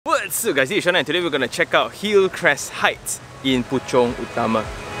What's up guys, this is Sean and today we're going to check out Hillcrest Heights in Puchong Utama.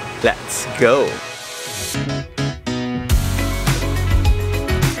 Let's go!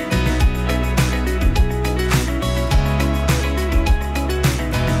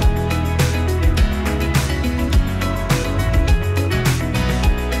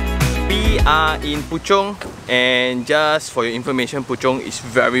 We are in Puchong, and just for your information, Puchong is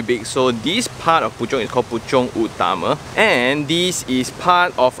very big. So this part of Puchong is called Puchong Utama, and this is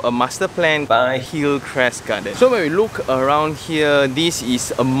part of a master plan by Hillcrest Garden. So when we look around here, this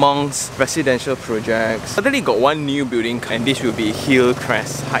is amongst residential projects. Suddenly got one new building, and this will be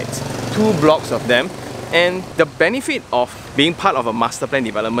Hillcrest Heights. 2 blocks of them. And the benefit of being part of a master plan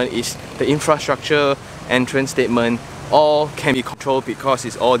development is the infrastructure, entrance statement, all can be controlled because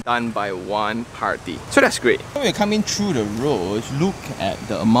it's all done by one party. So that's great. When we're coming through the road, look at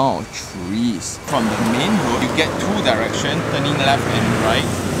the amount of trees. From the main road, you get 2 directions, turning left and right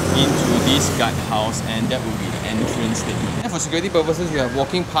into this guardhouse, and that will be the entrance statement. And for security purposes, you have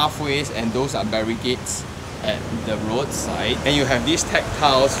walking pathways, and those are barricades at the roadside. And you have these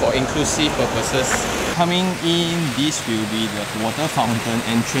tactiles for inclusive purposes. Coming in, this will be the water fountain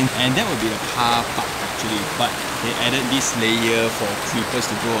entrance, and that will be the car park actually. But they added this layer for creepers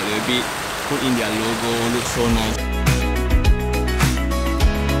to go a little bit, put in their logo, looks so nice.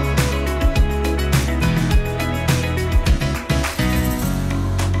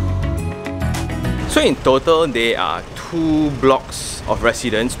 So in total, there are 2 blocks of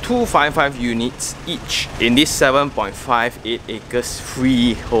residence, 255 units each in this 7.58 acres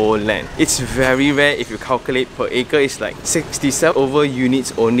freehold land. It's very rare. If you calculate per acre, it's like 67 over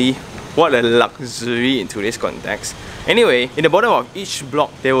units only. What a luxury in today's context. Anyway, in the bottom of each block,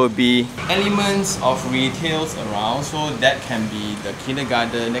 there will be elements of retails around. So that can be the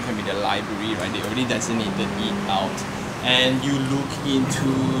kindergarten, that can be the library, right? They already designated it out. And you look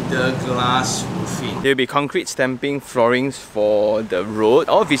into the glass roofing. There will be concrete stamping floorings for the road.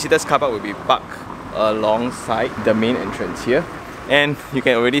 All visitors' car park will be parked alongside the main entrance here. And you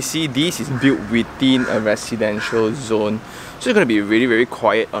can already see this is built within a residential zone. So it's going to be really, very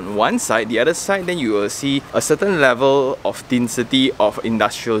quiet on one side. The other side, then you will see a certain level of density of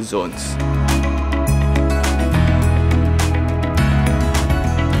industrial zones.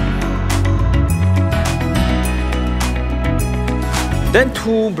 Then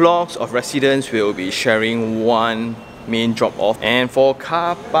 2 blocks of residents will be sharing one main drop-off. And for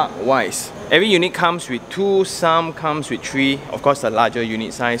car park wise, every unit comes with 2, some comes with 3, of course the larger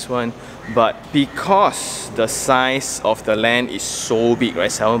unit size one. But because the size of the land is so big, right,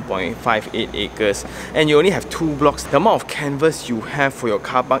 7.58 acres, and you only have 2 blocks, the amount of canvas you have for your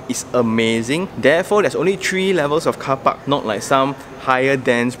car park is amazing. Therefore, there's only 3 levels of car park, not like some higher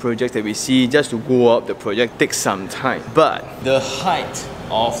dense projects that we see. Just to go up the project takes some time. But the height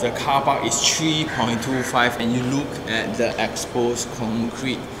of the car park is 3.25, and you look at the exposed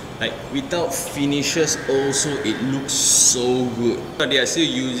concrete, like without finishes also, it looks so good. But they are still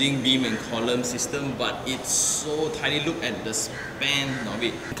using beam and column system, but it's so tiny. Look at the span of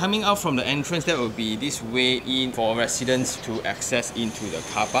it. Coming out from the entrance, that will be this way in for residents to access into the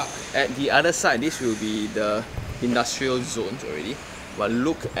car park. At the other side, this will be the industrial zones already. But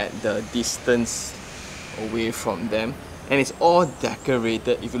look at the distance away from them. And it's all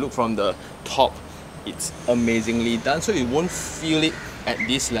decorated. If you look from the top, it's amazingly done, so you won't feel it at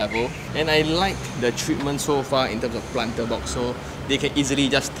this level. And I like the treatment so far in terms of planter box, so they can easily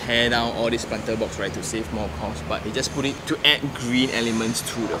just tear down all this planter box, right, to save more cost, but they just put it to add green elements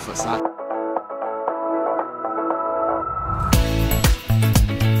to the facade.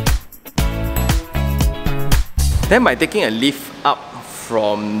 Then by taking a lift up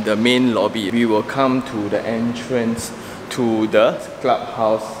from the main lobby, we will come to the entrance to the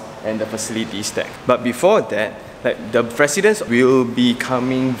clubhouse and the facilities deck. But before that, like, the residents will be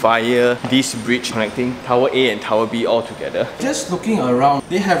coming via this bridge connecting Tower A and Tower B all together. Just looking around,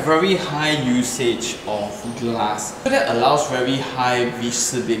 they have very high usage of glass. So that allows very high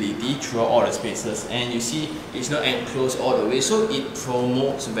visibility throughout all the spaces. And you see, it's not enclosed all the way, so it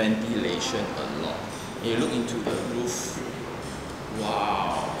promotes ventilation a lot. And you look into the roof,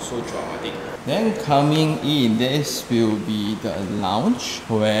 wow, so dramatic. Then coming in, this will be the lounge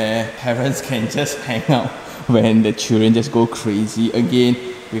where parents can just hang out when the children just go crazy. Again,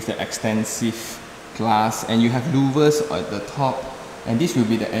 with the extensive glass, and you have louvers at the top. And this will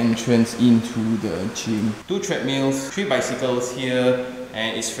be the entrance into the gym. 2 treadmills, 3 bicycles here,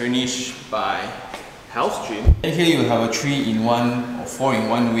 and it's furnished by Health Gym. And here you have a 3-in-1 or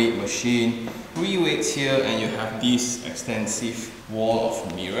 4-in-1 weight machine. 3 weights here, and you have this extensive wall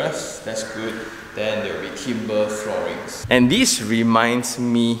of mirrors. That's good. Then there will be timber floorings. And this reminds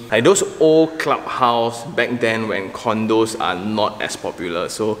me like those old clubhouse back then when condos are not as popular.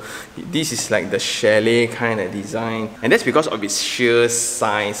 So this is like the chalet kind of design. And that's because of its sheer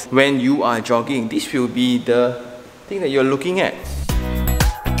size. When you are jogging, this will be the thing that you're looking at.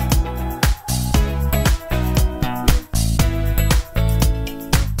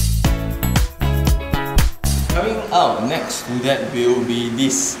 Next to that will be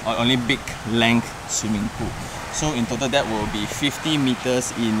this Olympic length swimming pool. So in total that will be 50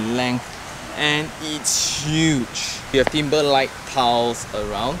 meters in length and it's huge. You have timber light tiles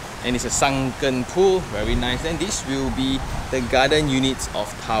around and it's a sunken pool, very nice. And this will be the garden units of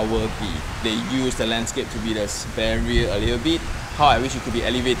Tower B. They use the landscape to be the barrier a little bit. How I wish it could be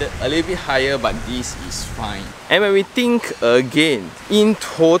elevated a little bit higher, but this is fine. And when we think again, in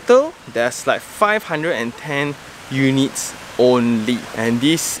total there's like 510 units only, and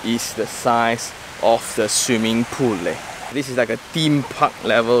this is the size of the swimming pool. This is like a theme park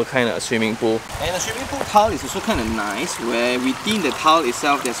level kind of swimming pool. And the swimming pool tile is also kind of nice, where within the tile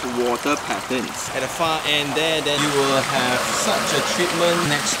itself there's water patterns. At the far end there, then you will have such a treatment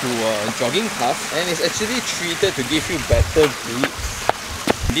next to a jogging path, and it's actually treated to give you better grip.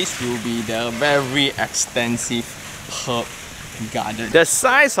 This will be the very extensive herb garden. The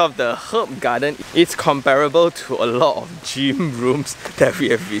size of the herb garden is comparable to a lot of gym rooms that we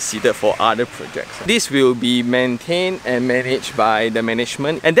have visited for other projects. This will be maintained and managed by the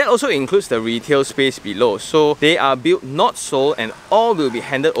management, and that also includes the retail space below. So they are built, not sold, and all will be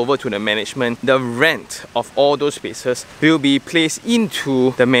handed over to the management. The rent of all those spaces will be placed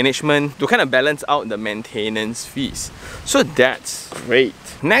into the management to kind of balance out the maintenance fees. So that's great.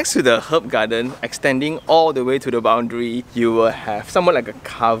 Next to the herb garden, extending all the way to the boundary, you will have somewhat like a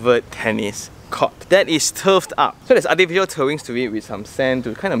covered tennis court that is turfed up. So there's artificial turfings to it with some sand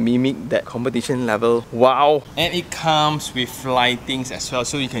to kind of mimic that competition level. Wow! And it comes with lightings as well,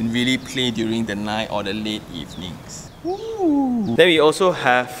 so you can really play during the night or the late evenings. Ooh. Then we also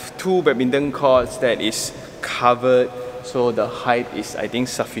have two badminton courts that is covered, so the height is, I think,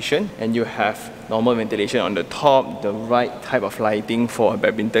 sufficient, and you have normal ventilation on the top, the right type of lighting for a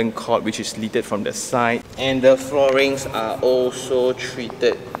badminton court which is lit from the side, and the floorings are also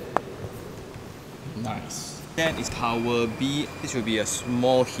treated. Nice. That is Tower B. This will be a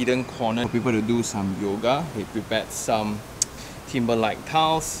small hidden corner for people to do some yoga. They prepared some timber-like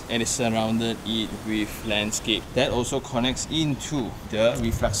tiles and it surrounded it with landscape. That also connects into the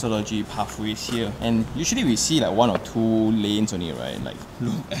reflexology pathways here. And usually we see like 1 or 2 lanes only, right? Like,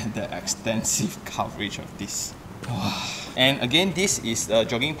 look at the extensive coverage of this. And again, this is a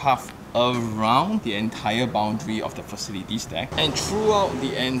jogging path around the entire boundary of the facilities deck, and throughout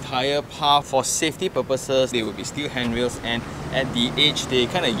the entire path, for safety purposes, there will be steel handrails, and at the edge they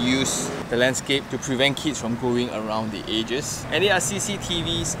kind of use the landscape to prevent kids from going around the edges. And there are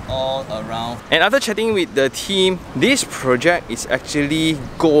CCTVs all around. And after chatting with the team, this project is actually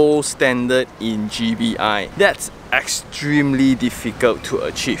gold standard in GBI. That's extremely difficult to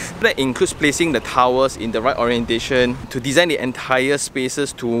achieve. That includes placing the towers in the right orientation, to design the entire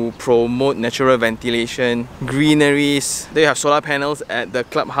spaces to promote natural ventilation, greeneries. They have solar panels at the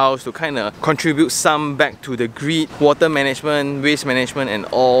clubhouse to kind of contribute some back to the grid, water management, waste management and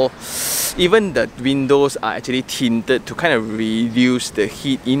all. Even the windows are actually tinted to kind of reduce the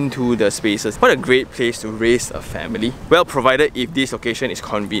heat into the spaces. What a great place to raise a family. Well, provided if this location is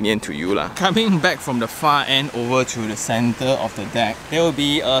convenient to you lah. Coming back from the far end over to the center of the deck, there will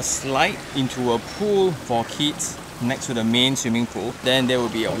be a slide into a pool for kids next to the main swimming pool. Then there will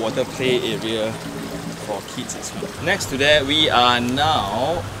be a water play area for kids as well. Next to that, we are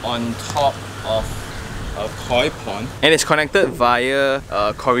now on top of a koi pond, and it's connected via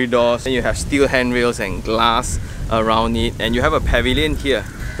corridors, and you have steel handrails and glass around it, and you have a pavilion here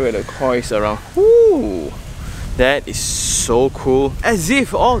where the koi's around. Ooh, that is so cool. As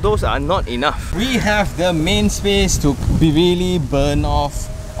if all those are not enough, we have the main space to really burn off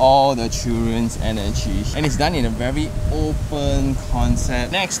all the children's energy, and it's done in a very open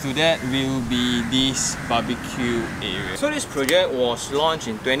concept. Next to that will be this barbecue area. So this project was launched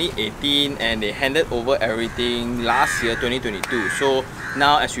in 2018 and they handed over everything last year, 2022. So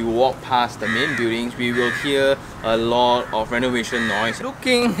now as we walk past the main buildings, we will hear a lot of renovation noise.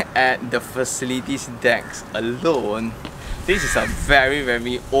 Looking at the facilities decks alone, this is a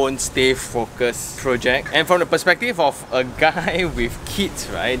very own stay focused project, and from the perspective of a guy with kids,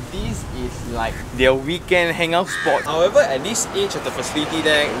 right, this is like their weekend hangout spot. However, at this edge of the facility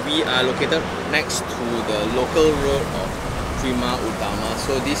deck, we are located next to the local road of Utama.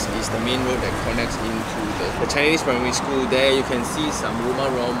 So this is the main road that connects into the Chinese primary school. There you can see some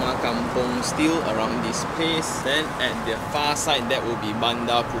rumah kampung still around this place. Then at the far side, that will be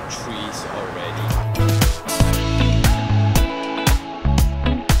Bandar Putris already.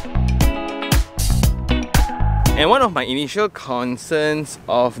 And one of my initial concerns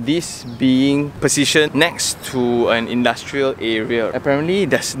of this being positioned next to an industrial area, apparently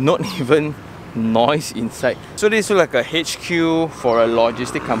there's not even noise inside. So this looks like a HQ for a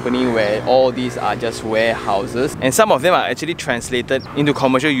logistic company where all these are just warehouses, and some of them are actually translated into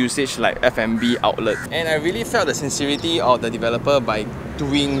commercial usage like F&B outlets. And I really felt the sincerity of the developer by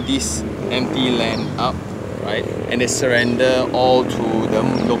doing this empty land up, right? And they surrender all to the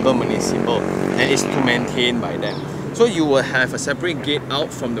local municipal, and it's to maintain by them. So you will have a separate gate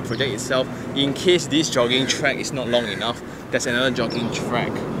out from the project itself. In case this jogging track is not long enough, there's another jogging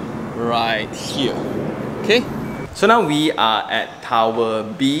track right here. Okay? So now we are at Tower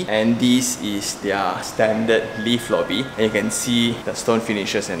B, and this is their standard lift lobby, and you can see the stone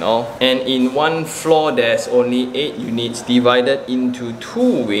finishes and all. And in one floor there's only 8 units divided into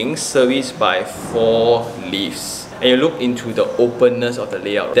 2 wings serviced by 4 lifts. And you look into the openness of the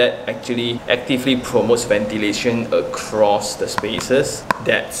layout, that actually actively promotes ventilation across the spaces.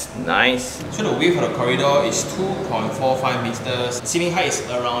 That's nice. So the width of the corridor is 2.45 meters, ceiling height is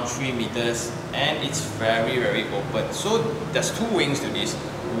around 3 meters, and it's very open. So there's 2 wings to this.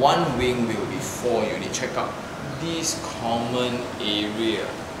 One wing will be 4 units. Check out this common area.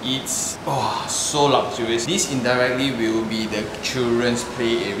 It's so luxurious. This indirectly will be the children's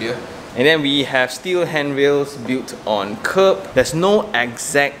play area. And then we have steel handrails built on curb. There's no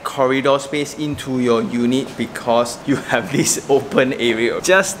exact corridor space into your unit because you have this open area.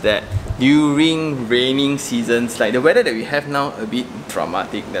 Just that during raining seasons, like the weather that we have now, a bit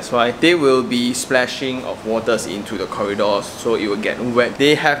dramatic. That's why there will be splashing of waters into the corridors, so it will get wet.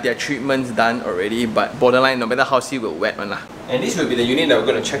 They have their treatments done already, but borderline, no matter how see, will wet one lah. And this will be the unit that we're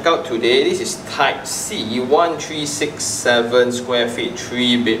going to check out today. This is Type C, 1367 square feet,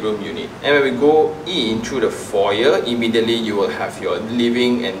 3 bedroom unit. And when we go in through the foyer, immediately you will have your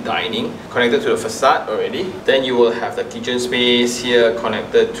living and dining connected to the facade already. Then you will have the kitchen space here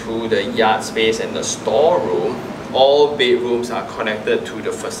connected to the yard space and the storeroom. All bedrooms are connected to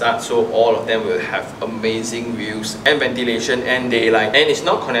the facade, so all of them will have amazing views and ventilation and daylight, and it's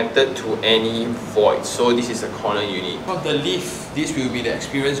not connected to any void. So this is a corner unit. For the lift, this will be the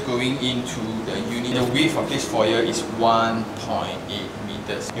experience going into the unit. The width of this foyer is 1.8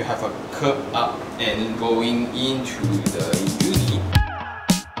 meters. You have a curb up and going into the unit.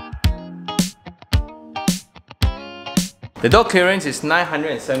 The door clearance is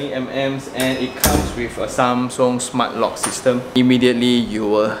 970 mm and it comes with a Samsung smart lock system. Immediately you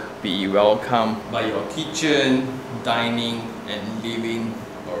will be welcomed by your kitchen, dining and living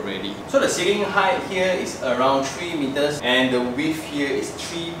already. So the ceiling height here is around 3 meters and the width here is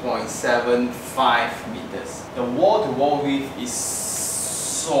 3.75 meters. The wall-to-wall width is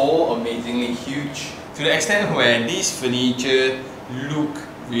so amazingly huge, to the extent where this furniture look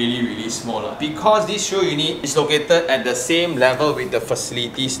really small. Because this show unit is located at the same level with the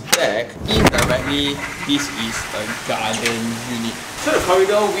facilities deck, indirectly this is a garden unit. So the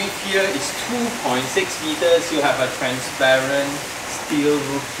corridor width here is 2.6 meters. You have a transparent steel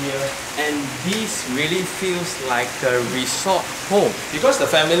roof here, and this really feels like a resort home because the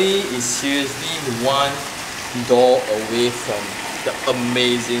family is seriously one door away from the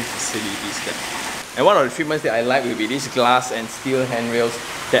amazing facilities there. And one of the treatments that I like will be this glass and steel handrails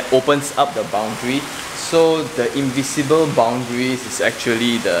that opens up the boundary. So the invisible boundaries is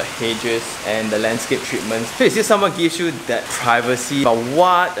actually the hedges and the landscape treatments. So it's just someone gives you that privacy, but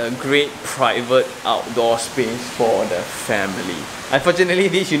what a great private outdoor space for the family. Unfortunately,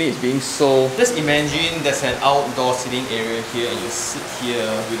 this unit is being sold. Just imagine there's an outdoor sitting area here and you sit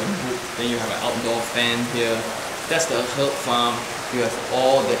here with a book. Then you have an outdoor fan here. That's the herb farm. You have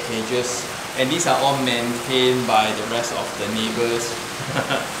all the hedges. And these are all maintained by the rest of the neighbors.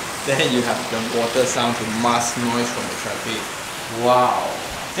 Then you have the water sound to mask noise from the traffic. Wow!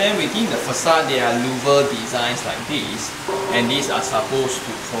 Then within the facade, there are louver designs like these, and these are supposed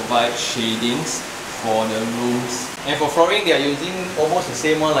to provide shadings for the rooms. And for flooring, they are using almost the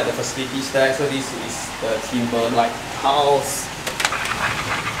same one like the facility stack. So this is the timber-like tiles.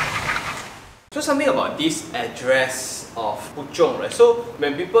 So something about this address of Puchong, right? So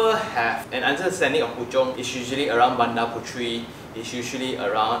when people have an understanding of Puchong, it's usually around Bandar Putri, is usually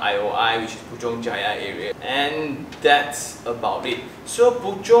around IOI, which is Puchong Jaya area, and that's about it. So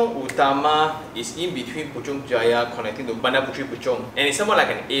Puchong Utama is in between Puchong Jaya connecting to Bandar Puteri Puchong, and it's somewhat like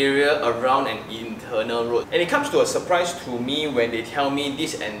an area around an internal road. And it comes to a surprise to me when they tell me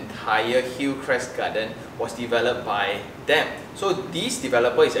this entire Hillcrest garden was developed by them. So this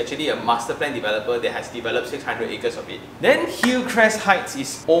developer is actually a master plan developer that has developed 600 acres of it. Then Hillcrest Heights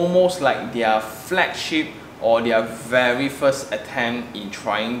is almost like their flagship or their very first attempt in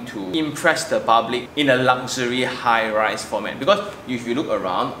trying to impress the public in a luxury high-rise format. Because if you look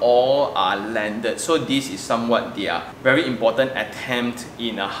around, all are landed. So this is somewhat their very important attempt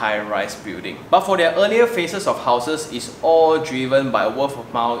in a high-rise building. But for their earlier phases of houses, it's all driven by word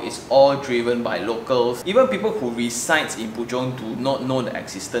of mouth, it's all driven by locals. Even people who reside in Puchong do not know the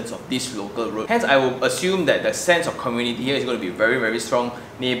existence of this local road. Hence, I will assume that the sense of community here is going to be very, very strong.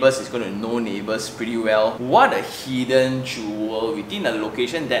 Neighbors is going to know neighbors pretty well. What a hidden jewel within a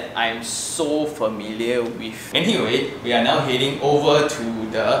location that I'm so familiar with. Anyway, we are now heading over to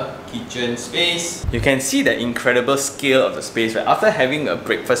the kitchen space. You can see the incredible scale of the space, right? After having a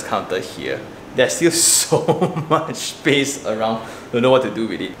breakfast counter here, there's still so much space around. Don't know what to do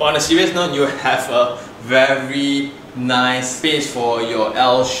with it. But on a serious note, you have a very nice space for your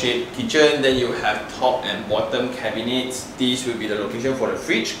L-shaped kitchen. Then you have top and bottom cabinets. This will be the location for the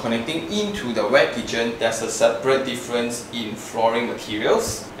fridge connecting into the wet kitchen. There's a separate difference in flooring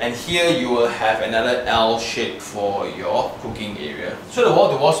materials. And here you will have another L shape for your cooking area. So the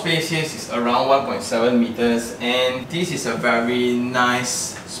wall-to-wall space here is around 1.7 meters, and this is a very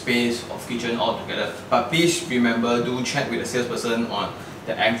nice space of kitchen altogether. But please remember, do check with the salesperson on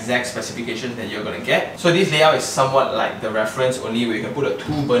the exact specifications that you're gonna get. So this layout is somewhat like the reference, only where you can put a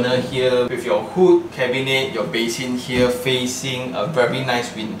 2-burner here with your hood cabinet, your basin here facing a very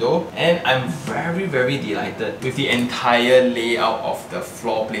nice window. And I'm very, very delighted with the entire layout of the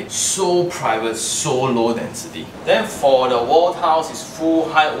floor plate. So private, so low density. Then for the wall tiles, it's full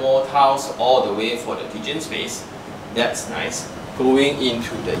height wall tiles all the way for the kitchen space. That's nice. Going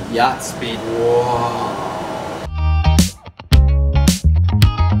into the yard space. Wow.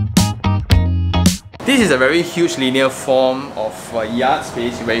 This is a very huge linear form of yard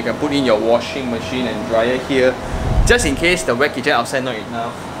space where you can put in your washing machine and dryer here. Just in case the wet kitchen outside not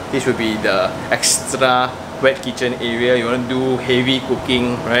enough, this will be the extra wet kitchen area. You want to do heavy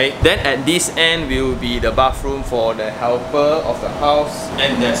cooking, right? Then at this end will be the bathroom for the helper of the house.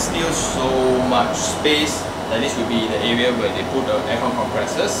 And there's still so much space. And this will be the area where they put the aircon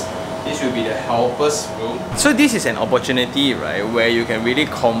compressors. This will be the helper's room. So this is an opportunity, right, where you can really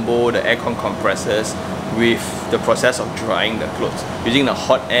combo the aircon compressors with the process of drying the clothes, using the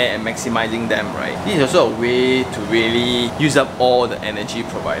hot air and maximizing them, right? This is also a way to really use up all the energy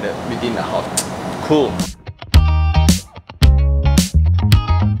provided within the house. Cool.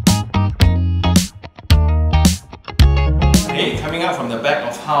 Okay, coming up from the back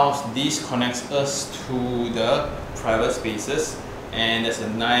of house, this connects us to the private spaces. And there's a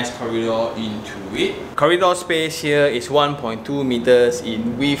nice corridor into it. Corridor space here is 1.2 meters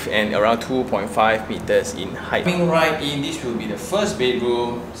in width and around 2.5 meters in height. Coming right in, this will be the first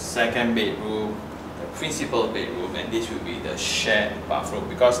bedroom, second bedroom, the principal bedroom, and this will be the shared bathroom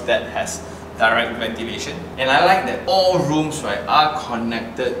because that has direct ventilation. And I like that all rooms, right, are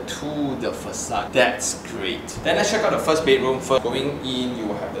connected to the facade. That's great. Then let's check out the first bedroom first. Going in, you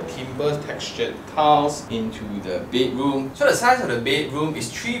will have the timber textured tiles into the bedroom. So the size of the bedroom is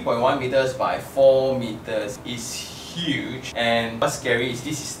 3.1 meters by 4 meters. It's huge. And what's scary is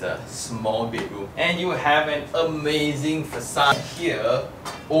this is the small bedroom. And you have an amazing facade here,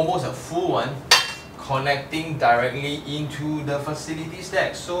 almost a full one, connecting directly into the facilities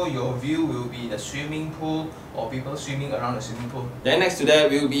deck. So your view will be the swimming pool or people swimming around the swimming pool. Then next to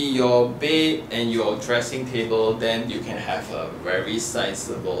that will be your bed and your dressing table. Then you can have a very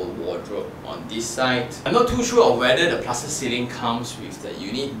sizable wardrobe on this side. I'm not too sure of whether the plaster ceiling comes with the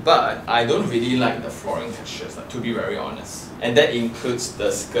unit, but I don't really like the flooring textures, to be very honest. And that includes the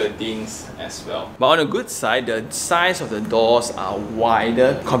skirtings as well. But on the good side, the size of the doors are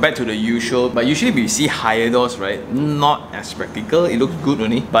wider compared to the usual. But usually we see higher doors, right? Not as practical, it looks good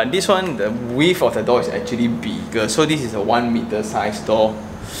only. But this one, the width of the door is actually bigger. So this is a 1 meter size door.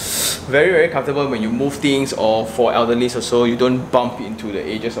 Very, very comfortable when you move things, or for elderly or so, you don't bump into the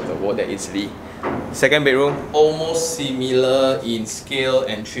edges of the wall that easily. Second bedroom, almost similar in scale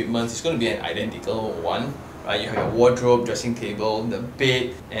and treatments. It's going to be an identical one. Right, you have your wardrobe, dressing table, the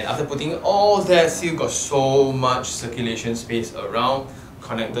bed, and after putting all that, still got so much circulation space around,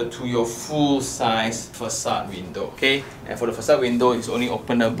 connected to your full-size facade window. Okay, and for the facade window, it's only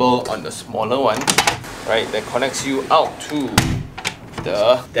openable on the smaller one, right? That connects you out to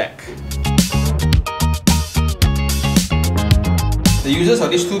the deck. The users of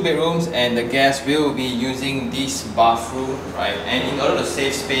these 2 bedrooms and the guests will be using this bathroom, right? And in order to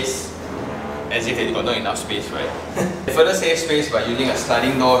save space, as if they got not enough space, right? Further save space by using a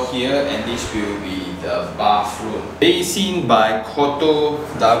sliding door here, and this will be the bathroom. Basin by Koto,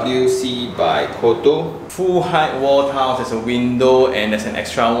 WC by Koto. Full height wall tiles, there's a window and there's an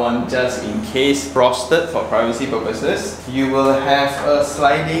extra one just in case, frosted for privacy purposes. You will have a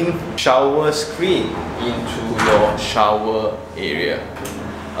sliding shower screen into your shower area.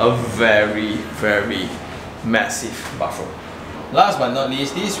 A very, very massive bathroom. Last but not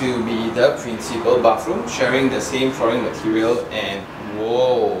least, this will be the principal bathroom, sharing the same flooring material, and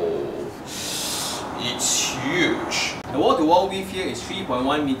whoa, it's huge. The wall-to-wall width here is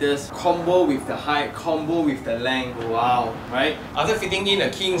 3.1 meters, combo with the height, combo with the length. Wow, right? After fitting in a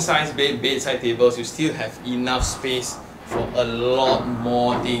king-size bed, bedside tables, you still have enough space for a lot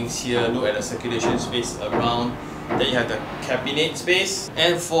more things here. Look at the circulation space around. Then you have the cabinet space,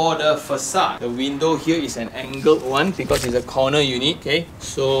 and for the facade, the window here is an angled one because it's a corner unit. Okay,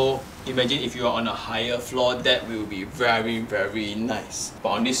 so imagine if you are on a higher floor, that will be very, very nice. But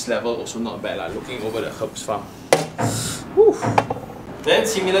on this level, also not bad, like looking over the herbs farm. Whew. Then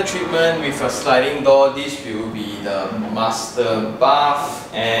similar treatment with a sliding door. This will be the master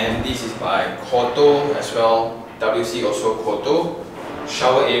bath, and this is by Koto as well. WC also Koto.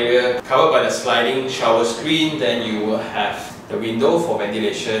 Shower area covered by the sliding shower screen. Then you will have the window for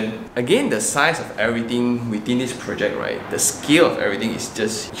ventilation. Again, the size of everything within this project, right? The scale of everything is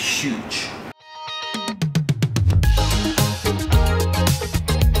just huge.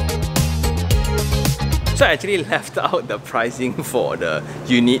 So I actually left out the pricing for the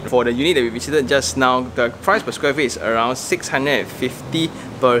unit. For the unit that we visited just now, the price per square feet is around 650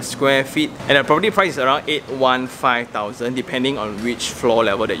 per square feet, and the property price is around 815,000 depending on which floor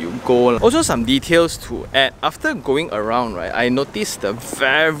level that you go. Also, some details to add. After going around, right, I noticed the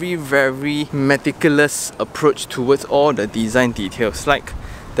very, very meticulous approach towards all the design details, like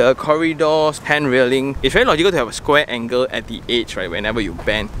the corridors, hand railing. It's very logical to have a square angle at the edge, right, whenever you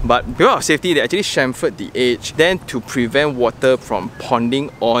bend. But because of safety, they actually chamfered the edge. Then to prevent water from ponding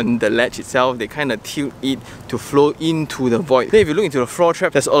on the ledge itself, they kind of tilt it to flow into the void. Then if you look into the floor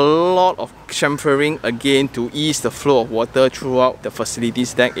trap, there's a lot of chamfering again to ease the flow of water throughout the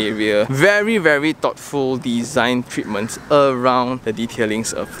facilities deck area. Very, very thoughtful design treatments around the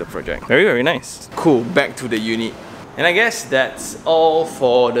detailings of the project. Very, very nice. Cool, back to the unit. And I guess that's all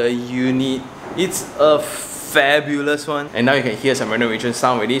for the unit. It's a fabulous one. And now you can hear some renovation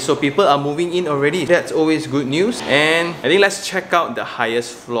sound already. So people are moving in already. That's always good news. And I think let's check out the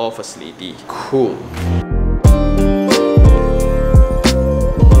highest floor facility. Cool.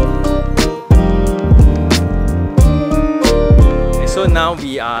 So now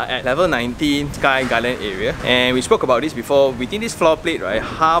we are at level 19 Sky Garden area, and we spoke about this before. Within this floor plate, right,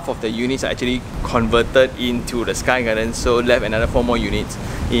 half of the units are actually converted into the Sky Garden, so left another 4 more units.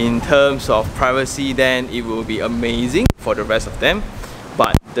 In terms of privacy, then it will be amazing for the rest of them.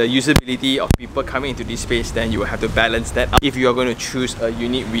 But the usability of people coming into this space, then you will have to balance that up if you are going to choose a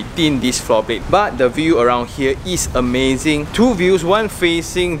unit within this floor plate. But the view around here is amazing. 2 views, one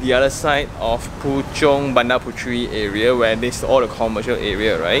facing the other side of Puchong Bandar Puteri area, where this is all the commercial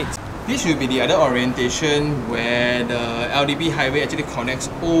area, right? This will be the other orientation where the LDB highway actually connects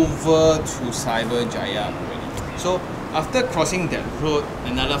over to Cyberjaya already. So after crossing that road,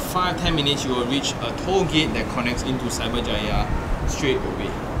 another 5-10 minutes, you will reach a toll gate that connects into Cyberjaya straight away.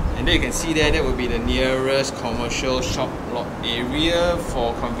 And then you can see there, that will be the nearest commercial shop lot area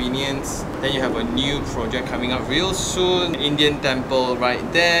for convenience. Then you have a new project coming up real soon, Indian temple right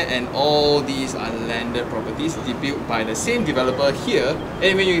there, and all these are landed properties built by the same developer here.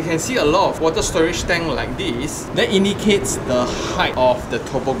 And when you can see a lot of water storage tank like this, that indicates the height of the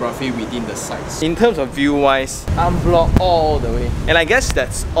topography within the sites. In terms of view-wise, unblocked all the way. And I guess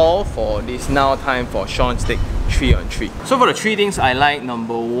that's all for this. Now time for Sean's take 3 on 3. So for the 3 things I like,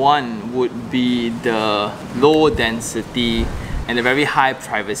 number 1 would be the low density and the very high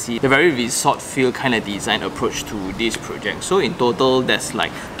privacy, the very resort feel kind of design approach to this project. So in total, there's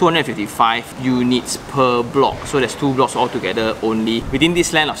like 255 units per block. So there's 2 blocks altogether only within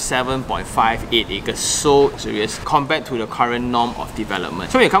this land of 7.58 acres. So serious compared to the current norm of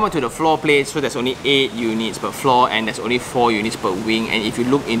development. So when you come up to the floor plate, so there's only 8 units per floor and there's only 4 units per wing. And if you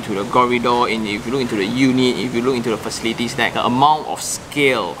look into the corridor, and if you look into the unit, if you look into the facilities deck, the amount of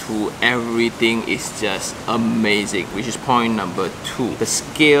scale to everything is just amazing, which is point number 2. The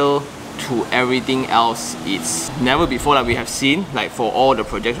scale to to everything else, it's never before that we have seen, like for all the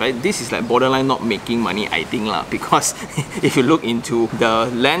projects, right? This is like borderline not making money, I think lah, because if you look into the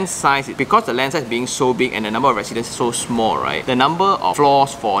land size, because the land size being so big and the number of residents is so small, right? The number of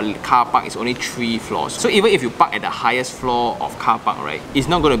floors for car park is only 3 floors. So even if you park at the highest floor of car park, right, it's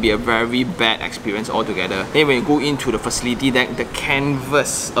not going to be a very bad experience altogether. Then when you go into the facility deck, the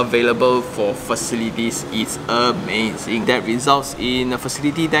canvas available for facilities is amazing. That results in a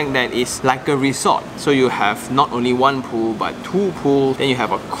facility deck that is like a resort. So you have not only 1 pool but 2 pools, then you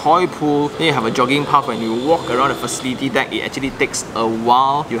have a koi pool, then you have a jogging park. When you walk around the facility deck, it actually takes a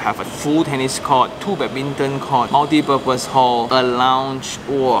while. You have a full tennis court, 2 badminton court, multi-purpose hall, a lounge,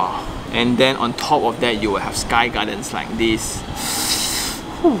 wow. And then on top of that, you will have sky gardens like this.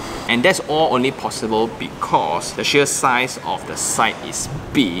 And that's all only possible because the sheer size of the site is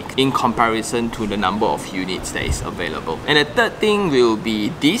big in comparison to the number of units that is available. And the third thing will be,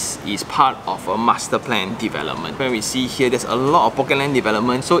 this is part of a master plan development. When we see here, there's a lot of pocket land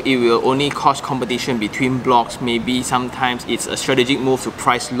development, so it will only cause competition between blocks. Maybe sometimes it's a strategic move to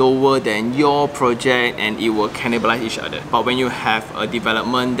price lower than your project and it will cannibalize each other. But when you have a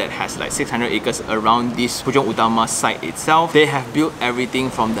development that has like 600 acres around this Puchong Utama site itself, they have built everything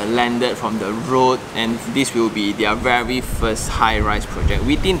from the landed, from the road, and this will be their very first high-rise project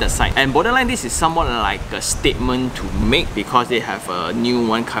within the site. And borderline, this is somewhat like a statement to make because they have a new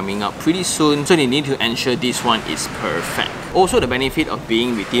one coming up pretty soon, so they need to ensure this one is perfect. Also, the benefit of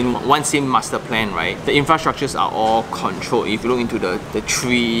being within one same master plan, right? The infrastructures are all controlled. If you look into the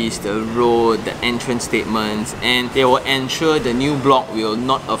trees, the road, the entrance statements, and they will ensure the new block will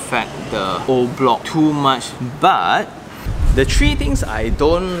not affect the old block too much. But the 3 things I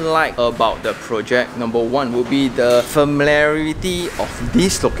don't like about the project, number 1 will be the familiarity of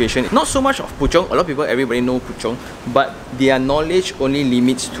this location. Not so much of Puchong. A lot of people, everybody know Puchong, but their knowledge only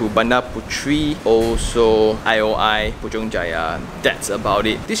limits to Bandar Putri, also IOI, Puchong Jaya. That's about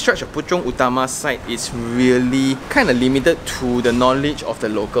it. This stretch of Puchong Utama site is really kind of limited to the knowledge of the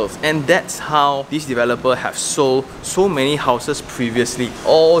locals, and that's how this developer have sold so many houses previously,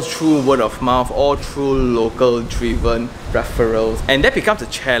 all through word of mouth, all through local driven referrals. And that becomes a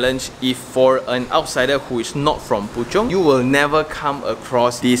challenge if for an outsider who is not from Puchong, you will never come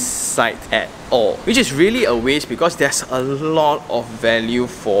across this site at all, which is really a waste because there's a lot of value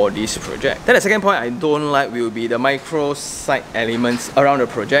for this project. Then the second point I don't like will be the micro site elements around the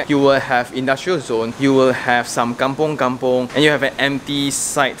project. You will have industrial zone, you will have some kampung, and you have an empty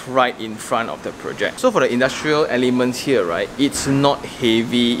site right in front of the project. So for the industrial elements here, right, it's not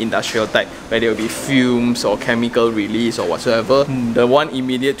heavy industrial type where there will be fumes or chemical release or whatsoever. The one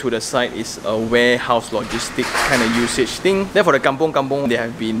immediate to the site is a warehouse logistic kind of usage thing. Then for the kampung, they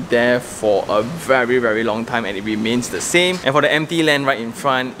have been there for a very long time and it remains the same. And for the empty land right in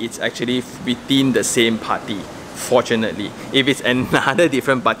front, it's actually within the same party. Fortunately, if it's another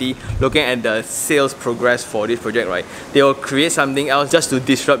different party looking at the sales progress for this project, right, they will create something else just to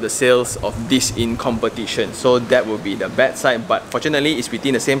disrupt the sales of this in competition. So that will be the bad side, but fortunately it's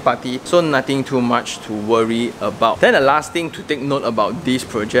within the same party, so nothing too much to worry about. Then the last thing to take note about this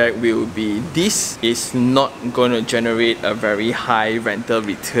project will be, this is not going to generate a very high rental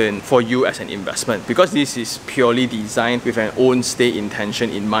return for you as an investment because this is purely designed with an own stay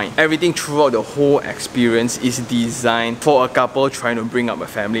intention in mind. Everything throughout the whole experience is designed for a couple trying to bring up a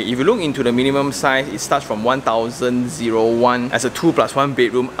family. If you look into the minimum size, it starts from 1,001 as a 2+1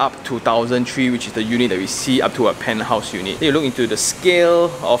 bedroom up to 1,003, which is the unit that we see, up to a penthouse unit. Then you look into the scale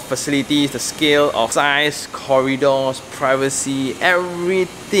of facilities, the scale of size, corridors, privacy,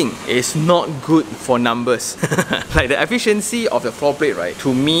 everything is not good for numbers. Like the efficiency of the floor plate, right?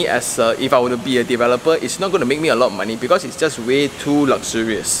 To me, as if I were to be a developer, it's not going to make me a lot of money because it's just way too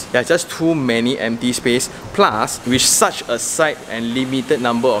luxurious. There's just too many empty space. Plus, with such a site and limited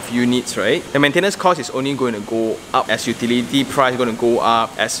number of units, right, the maintenance cost is only going to go up as utility price is going to go up,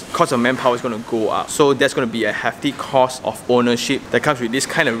 as cost of manpower is going to go up. So there's going to be a hefty cost of ownership that comes with this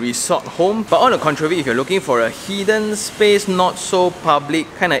kind of resort home. But on the contrary, if you're looking for a hidden space, not so public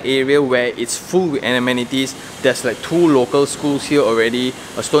kind of area where it's full with amenities, there's like 2 local schools here already.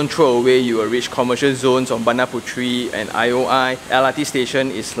 A stone throw away, you will reach commercial zones of Bandar Putri and IOI. LRT station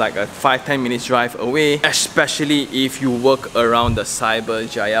is like a 5-10 minutes drive away. Especially especially if you work around the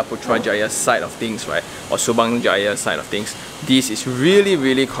Cyberjaya, Putrajaya side of things, right? Or Subang Jaya side of things. This is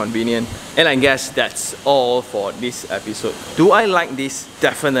really convenient. And I guess that's all for this episode. Do I like this?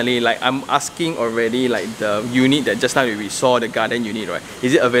 Definitely. Like, I'm asking already, like the unit that just now we saw, the garden unit, right?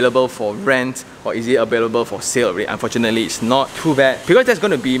 Is it available for rent or is it available for sale already? Unfortunately, it's not. Too bad. Because that's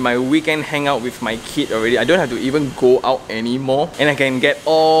gonna be my weekend hangout with my kid already. I don't have to even go out anymore. And I can get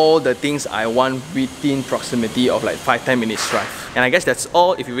all the things I want within proximity of like 5-10 minutes drive. And I guess that's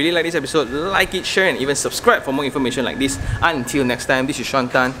all. If you really like this episode, like it, share, and even subscribe for more information like this. Until next time, this is Sean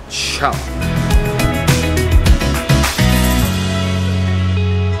Tan. Ciao.